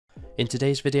In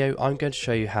today's video, I'm going to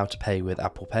show you how to pay with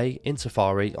Apple Pay in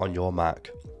Safari on your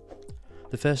Mac.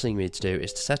 The first thing we need to do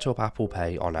is to set up Apple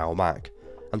Pay on our Mac,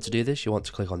 and to do this you want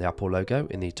to click on the Apple logo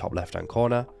in the top left hand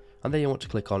corner, and then you want to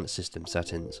click on System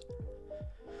Settings.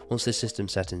 Once this System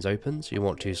Settings opens, you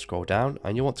want to scroll down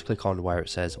and you want to click on where it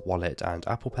says Wallet and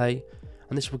Apple Pay,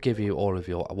 and this will give you all of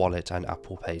your Wallet and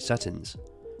Apple Pay settings.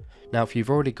 Now if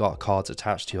you've already got cards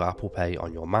attached to your Apple Pay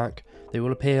on your Mac, they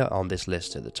will appear on this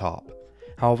list at the top.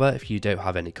 However, if you don't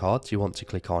have any cards, you want to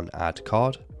click on Add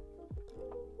Card.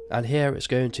 And here it's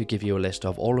going to give you a list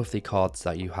of all of the cards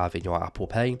that you have in your Apple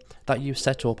Pay that you've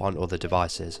set up on other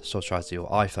devices, such as your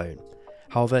iPhone.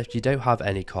 However, if you don't have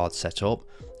any cards set up,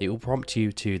 it will prompt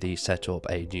you to set up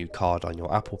a new card on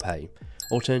your Apple Pay.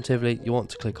 Alternatively, you want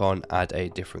to click on Add a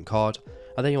different card,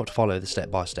 and then you want to follow the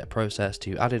step-by-step process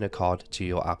to add in a card to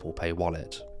your Apple Pay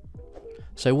wallet.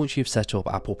 So once you've set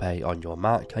up Apple Pay on your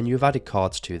Mac and you've added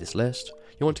cards to this list,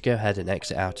 you want to go ahead and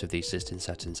exit out of the System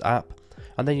Settings app,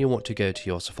 and then you want to go to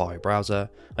your Safari browser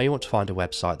and you want to find a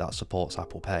website that supports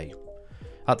Apple Pay.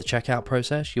 At the checkout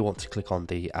process, you want to click on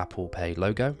the Apple Pay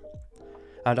logo,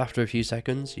 and after a few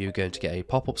seconds you're going to get a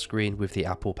pop-up screen with the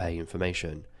Apple Pay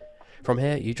information. From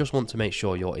here you just want to make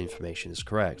sure your information is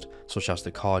correct, such as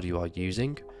the card you are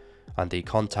using and the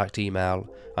contact email,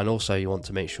 and also you want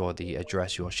to make sure the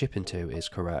address you are shipping to is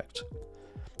correct.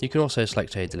 You can also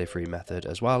select a delivery method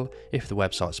as well if the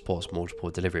website supports multiple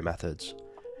delivery methods.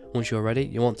 Once you're ready,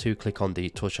 you want to click on the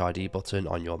Touch ID button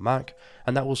on your Mac,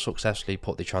 and that will successfully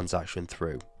put the transaction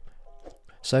through.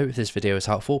 So if this video is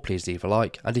helpful, please leave a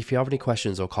like, and if you have any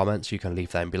questions or comments you can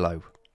leave them below.